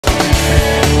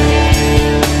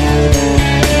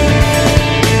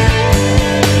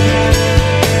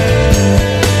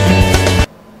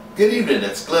Good evening,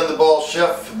 it's Glenn the Ball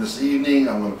Chef. This evening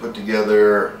I'm going to put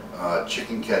together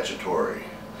chicken cacciatore.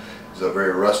 It's a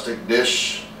very rustic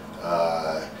dish.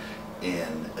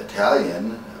 In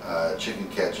Italian, chicken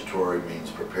cacciatore means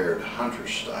prepared hunter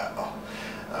style.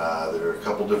 There are a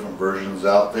couple different versions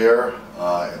out there.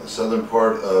 In the southern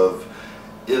part of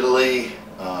Italy,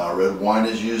 red wine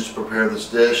is used to prepare this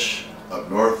dish.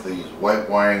 Up north they use white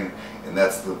wine, and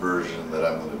that's the version that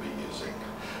I'm going to be using.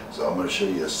 So I'm going to show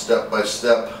you a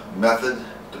step-by-step method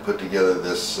to put together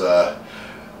this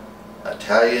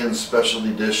Italian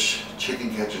specialty dish, chicken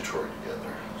cacciatore,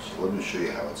 together. So let me show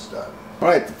you how it's done.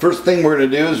 Alright, the first thing we're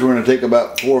going to do is we're going to take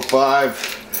about 4 or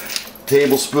 5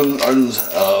 tablespoons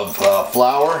of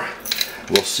flour.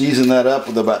 We'll season that up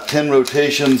with about 10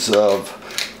 rotations of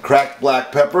cracked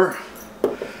black pepper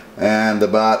and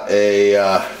about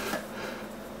a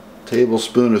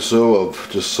tablespoon or so of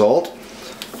just salt.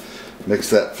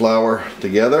 Mix that flour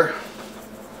together,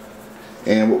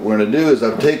 and what we're going to do is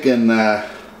I've taken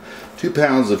 2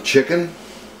 pounds of chicken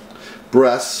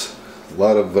breasts. A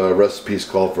lot of recipes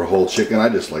call for whole chicken. I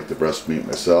just like the breast meat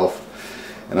myself,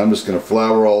 and I'm just going to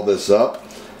flour all this up,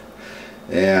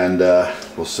 and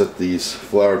we'll set these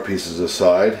floured pieces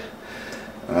aside.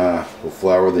 We'll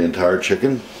flour the entire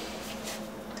chicken,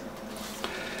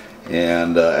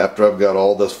 and after I've got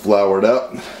all this floured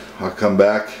up, I'll come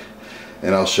back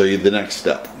and I'll show you the next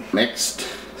step. Next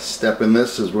step in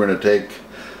this is we're going to take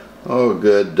a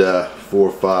good 4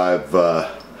 or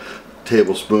 5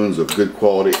 tablespoons of good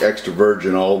quality extra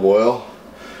virgin olive oil.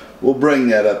 We'll bring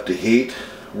that up to heat.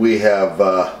 We have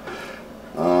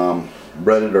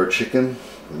breaded our chicken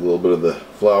with a little bit of the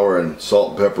flour and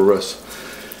salt and pepper,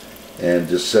 and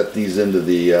just set these into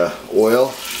the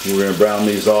oil. We're going to brown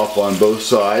these off on both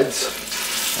sides,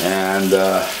 and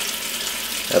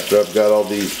after I've got all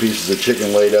these pieces of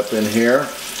chicken laid up in here,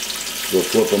 we'll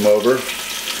flip them over.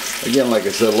 Again, like I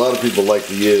said, a lot of people like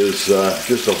to use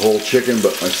just a whole chicken,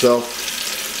 but myself,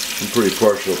 I'm pretty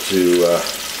partial to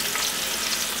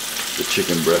the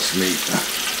chicken breast meat.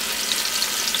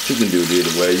 You can do it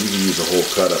either way. You can use a whole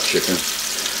cut up chicken.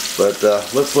 But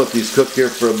let's let these cook here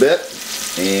for a bit,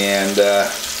 and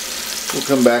we'll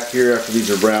come back here after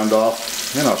these are browned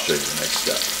off, and I'll show you the next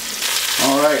step.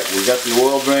 Alright, we got the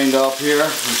oil drained off here.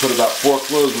 We put about 4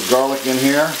 cloves of garlic in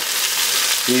here.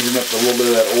 Season up a little bit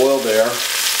of that oil there.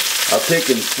 I've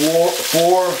taken four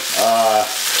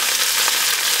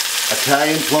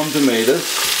Italian plum tomatoes.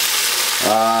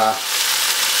 I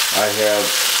have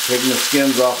taken the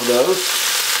skins off of those.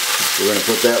 We're going to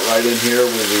put that right in here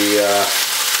with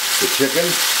the chicken,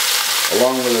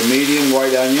 along with a medium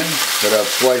white onion that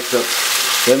I've sliced up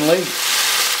thinly.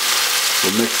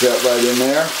 We'll mix that right in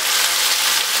there.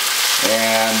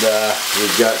 And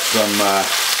we've got some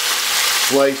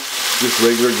sliced, just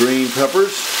regular green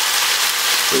peppers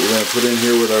that we're going to put in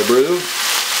here with our brew.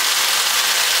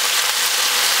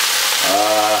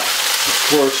 Of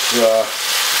course,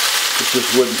 it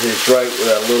just wouldn't taste right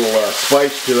without a little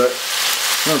spice to it.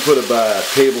 I'm going to put about a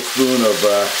tablespoon of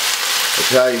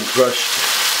Italian crushed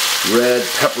red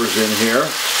peppers in here.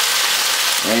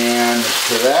 And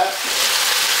to that,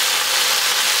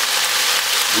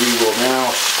 we will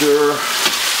now stir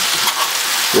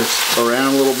this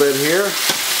around a little bit here.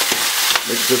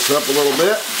 Mix this up a little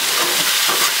bit.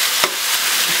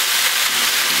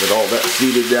 Get all that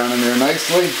seeded down in there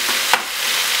nicely.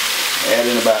 Add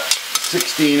in about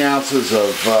 16 ounces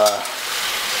of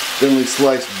thinly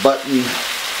sliced button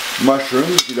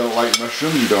mushrooms. If you don't like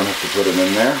mushrooms, you don't have to put them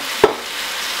in there.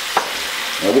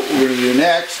 Now what we're going to do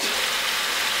next,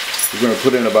 we're going to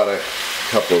put in about a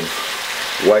cup of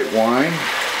white wine.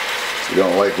 If you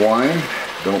don't like wine,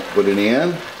 don't put any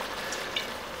in.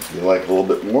 If you like a little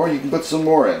bit more, you can put some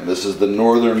more in. This is the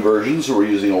northern version, so we're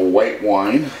using a white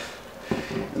wine.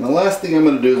 And the last thing I'm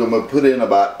going to do is I'm going to put in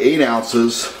about 8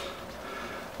 ounces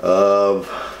of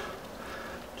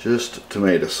just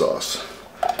tomato sauce.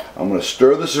 I'm going to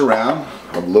stir this around.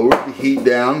 I've lowered the heat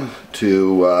down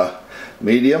to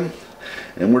medium,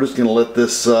 and we're just going to let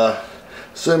this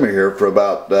simmer here for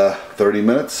about 30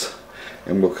 minutes,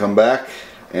 and we'll come back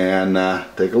and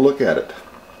take a look at it.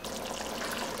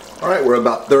 Alright, we're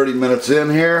about 30 minutes in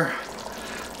here.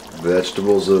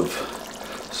 Vegetables have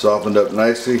softened up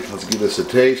nicely. Let's give this a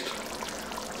taste.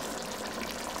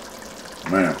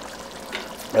 Man,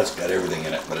 that's got everything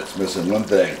in it, but it's missing one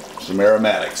thing, some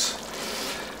aromatics.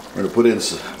 We're going to put in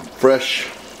some fresh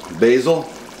basil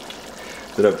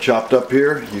that I've chopped up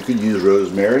here. You could use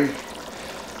rosemary.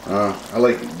 I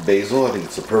like basil. I think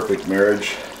it's a perfect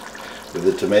marriage with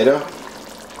the tomato.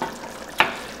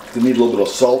 We need a little bit of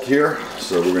salt here,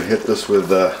 so we're going to hit this with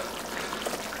about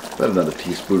another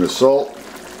teaspoon of salt.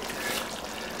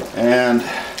 And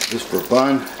just for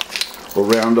fun, we'll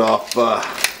round off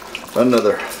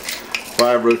another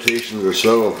 5 rotations or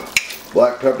so of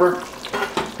black pepper.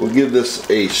 We'll give this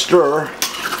a stir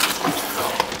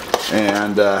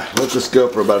and let this go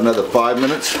for about another 5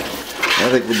 minutes. I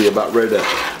think we'll be about ready to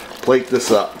plate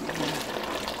this up.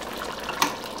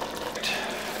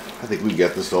 I think we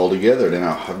got this all together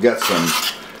now. I've got some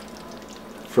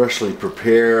freshly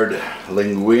prepared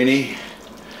linguine.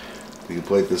 We can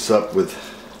plate this up with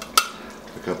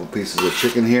a couple pieces of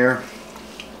chicken here.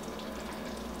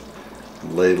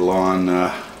 Ladle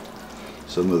on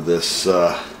some of this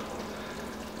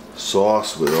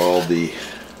sauce with all the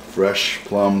fresh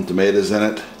plum tomatoes in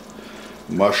it,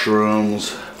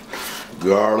 mushrooms,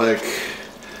 garlic,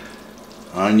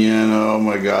 onion. Oh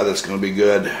my god, that's going to be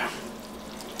good.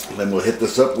 Then we'll hit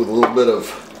this up with a little bit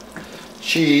of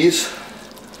cheese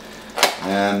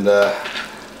and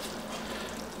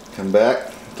come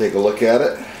back, take a look at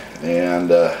it, and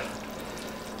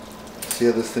see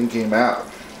how this thing came out.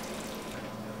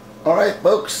 Alright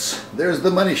folks, there's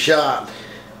the money shot.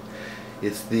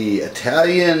 It's the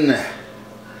Italian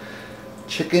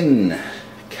chicken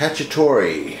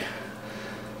cacciatore,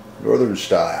 northern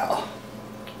style.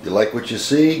 If you like what you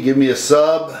see, give me a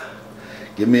sub,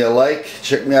 give me a like,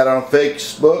 check me out on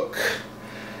Facebook.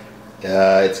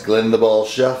 It's Glenn the Ball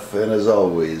Chef, and as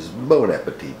always, bon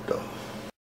appetito.